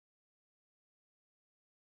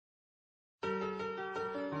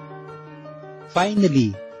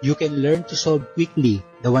Finally, you can learn to solve quickly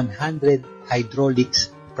the 100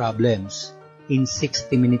 hydraulics problems in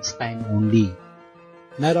 60 minutes time only.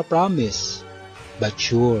 Not a promise, but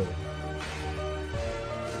sure.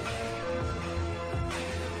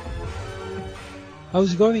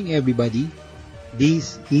 How's going, everybody?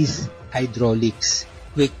 This is hydraulics,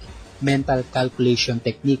 quick mental calculation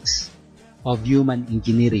techniques of human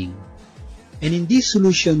engineering. And in this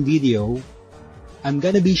solution video, I'm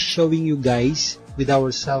gonna be showing you guys with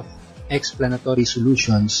our self-explanatory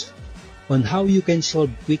solutions on how you can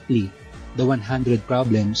solve quickly the 100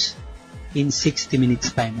 problems in 60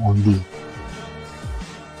 minutes time only.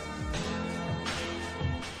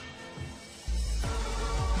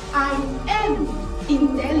 I am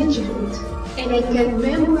intelligent and I can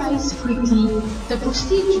memorize quickly the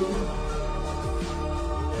procedure.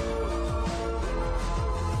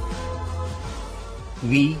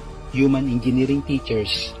 We, human engineering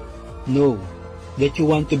teachers, know that you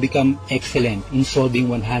want to become excellent in solving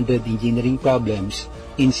 100 engineering problems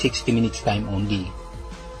in 60 minutes time only.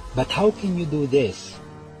 But how can you do this?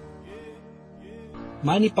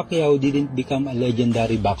 Manny Pacquiao didn't become a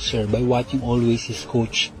legendary boxer by watching always his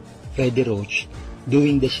coach, Freddie Roach,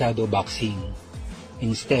 doing the shadow boxing.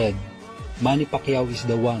 Instead, Manny Pacquiao is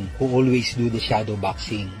the one who always do the shadow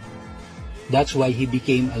boxing. That's why he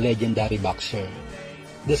became a legendary boxer.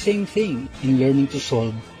 The same thing in learning to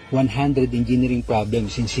solve 100 engineering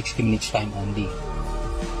problems in 60 minutes time only.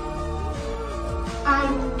 I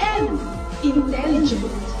am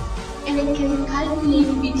intelligent and I can calculate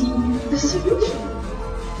quickly the solution.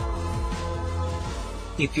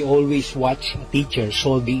 If you always watch a teacher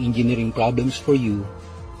solving engineering problems for you,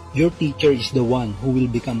 your teacher is the one who will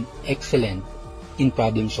become excellent in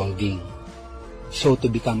problem solving. So to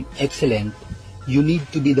become excellent, you need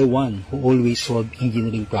to be the one who always solve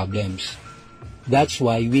engineering problems. That's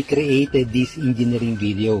why we created these engineering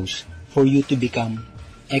videos for you to become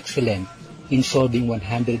excellent in solving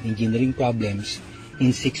 100 engineering problems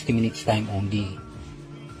in 60 minutes time only.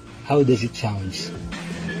 How does it sound?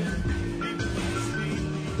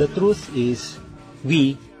 The truth is,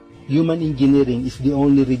 we, human engineering, is the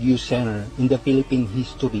only review center in the Philippine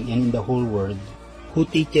history and in the whole world who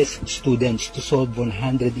teaches students to solve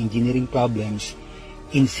 100 engineering problems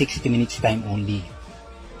in 60 minutes time only.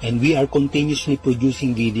 And we are continuously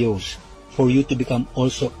producing videos for you to become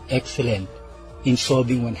also excellent in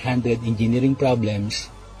solving 100 engineering problems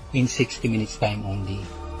in 60 minutes time only.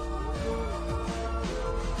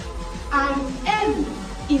 I am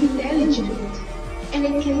intelligent and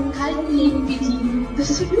I can calculate quickly the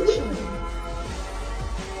solution.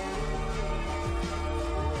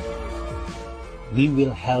 We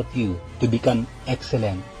will help you to become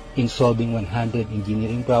excellent in solving 100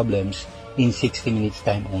 engineering problems in 60 minutes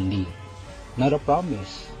time only. Not a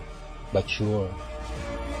promise, but sure.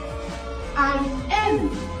 I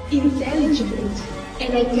am intelligent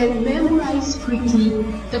and I can memorize quickly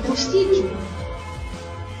the procedure.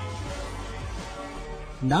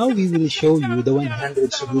 Now we will show you the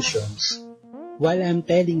 100 solutions while I'm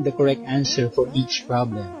telling the correct answer for each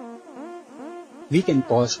problem. We can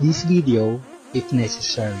pause this video if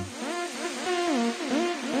necessary.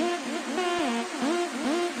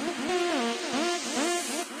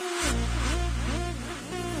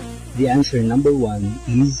 The answer number 1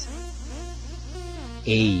 is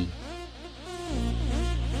A.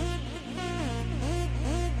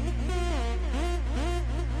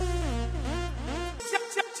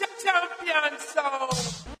 Champion soul.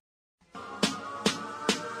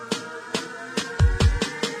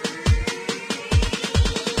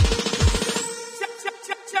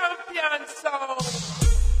 Champion soul.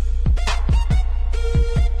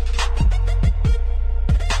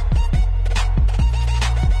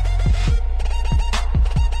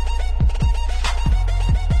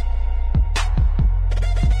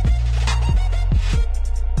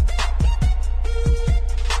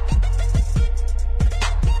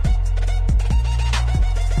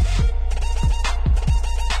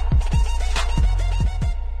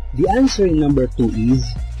 The answer in number 2 is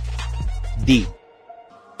D.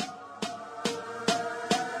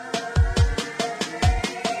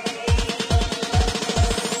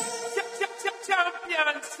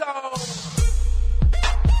 Champion soul.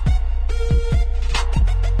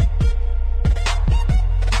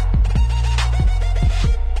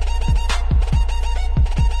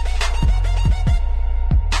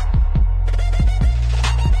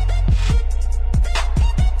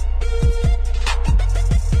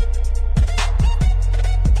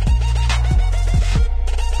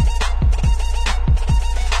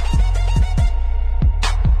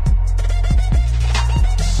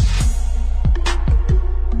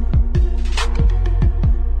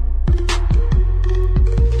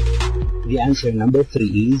 answer number 3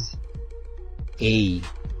 is A.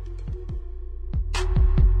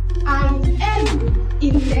 I am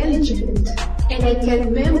intelligent and I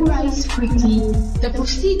can memorize quickly the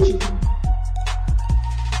procedure.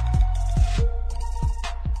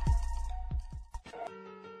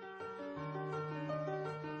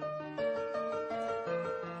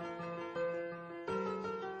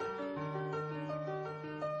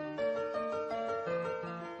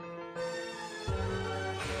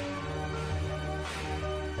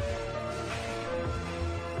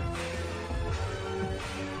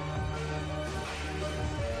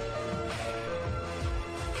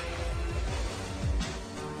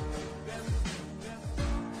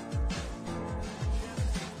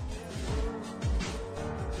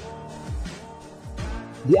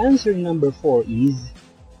 The answer number 4 is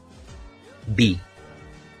B.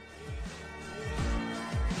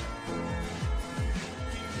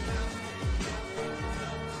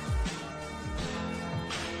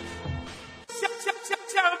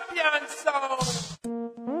 Champion sound.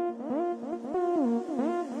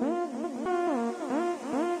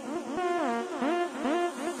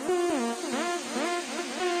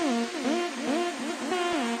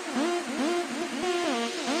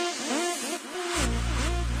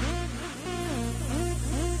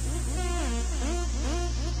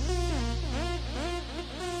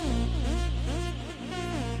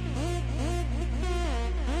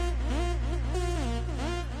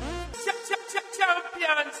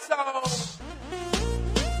 Champion sound.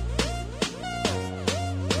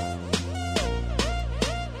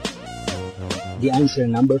 The answer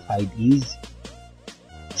number 5 is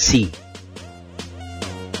C.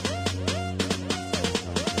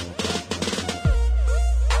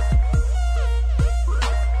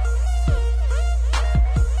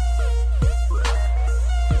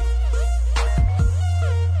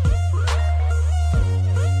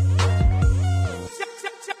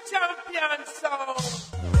 Champion sound.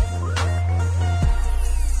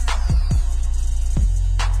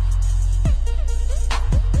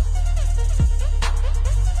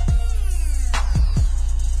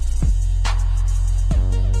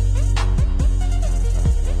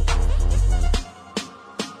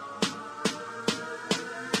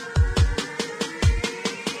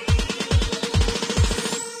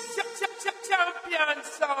 Champion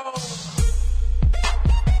sound.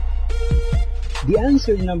 The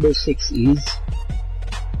answer number 6 is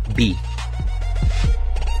B.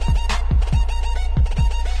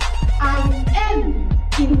 I am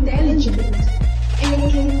intelligent and I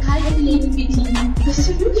can calculate quickly the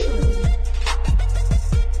solution.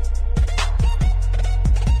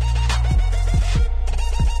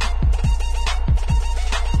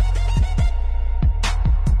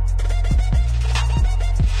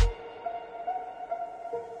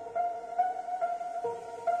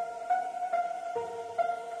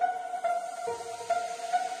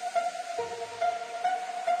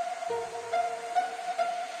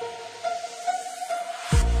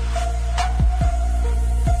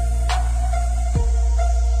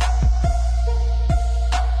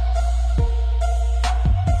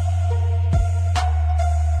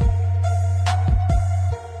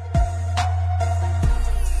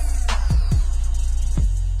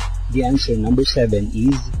 The answer number 7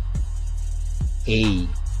 is A.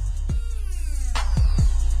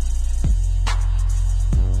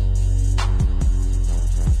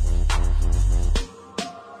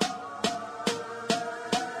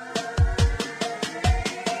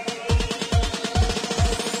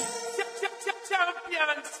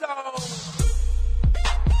 Champion sound.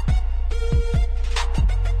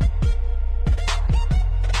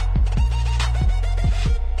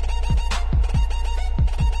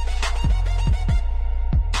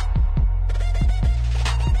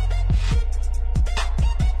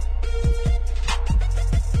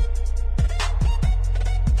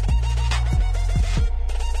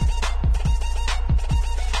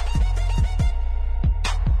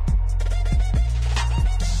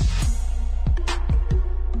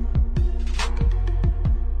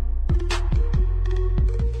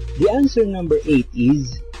 The answer number 8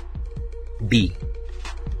 is B.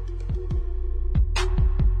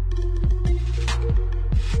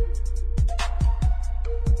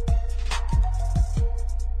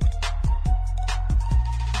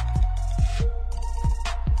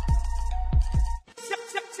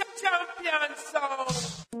 Champion sound.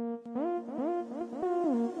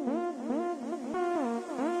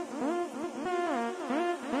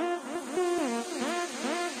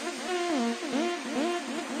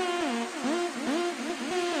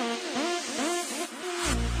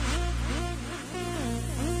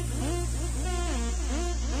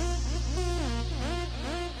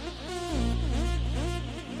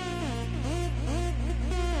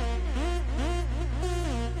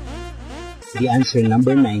 The answer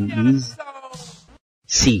number 9 is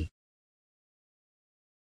C.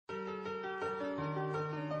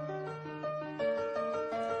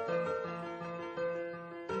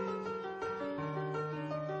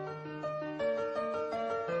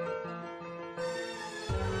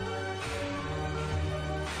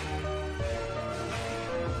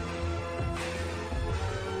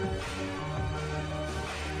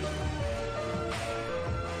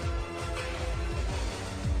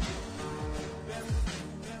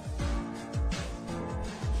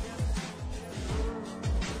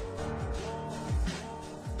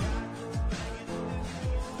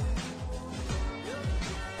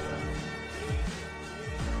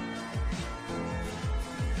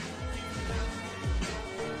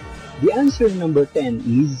 The answer number 10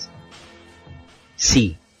 is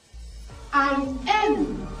C. I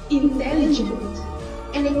am intelligent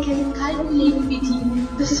and I can calculate with you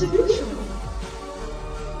the solution.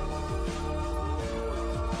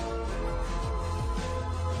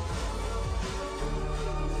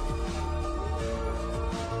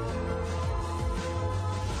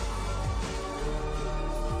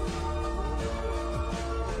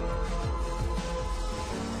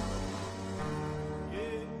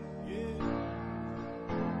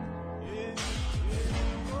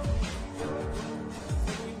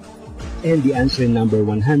 And the answer number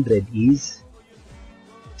 100 is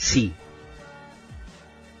C.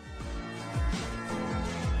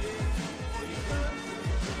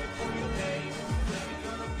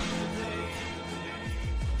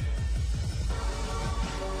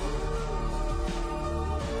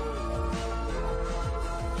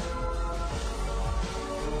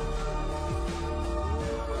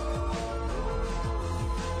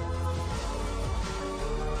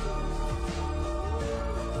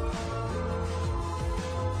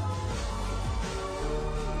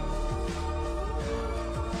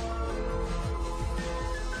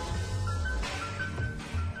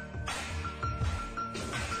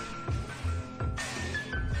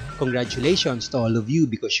 Congratulations to all of you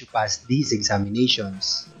because you passed these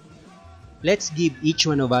examinations. Let's give each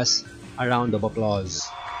one of us a round of applause.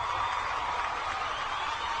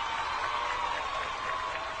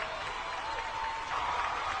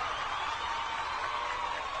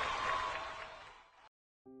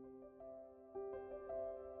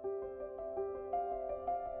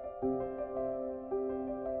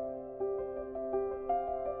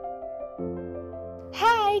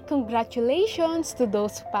 Hi! Congratulations to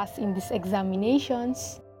those who passed in these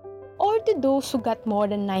examinations, or to those who got more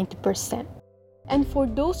than 90%. And for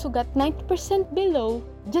those who got 90% below,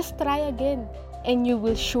 just try again, and you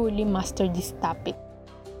will surely master this topic.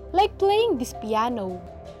 Like playing this piano.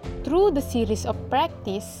 Through the series of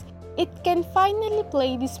practice, it can finally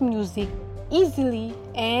play this music easily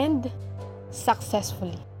and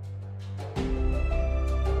successfully.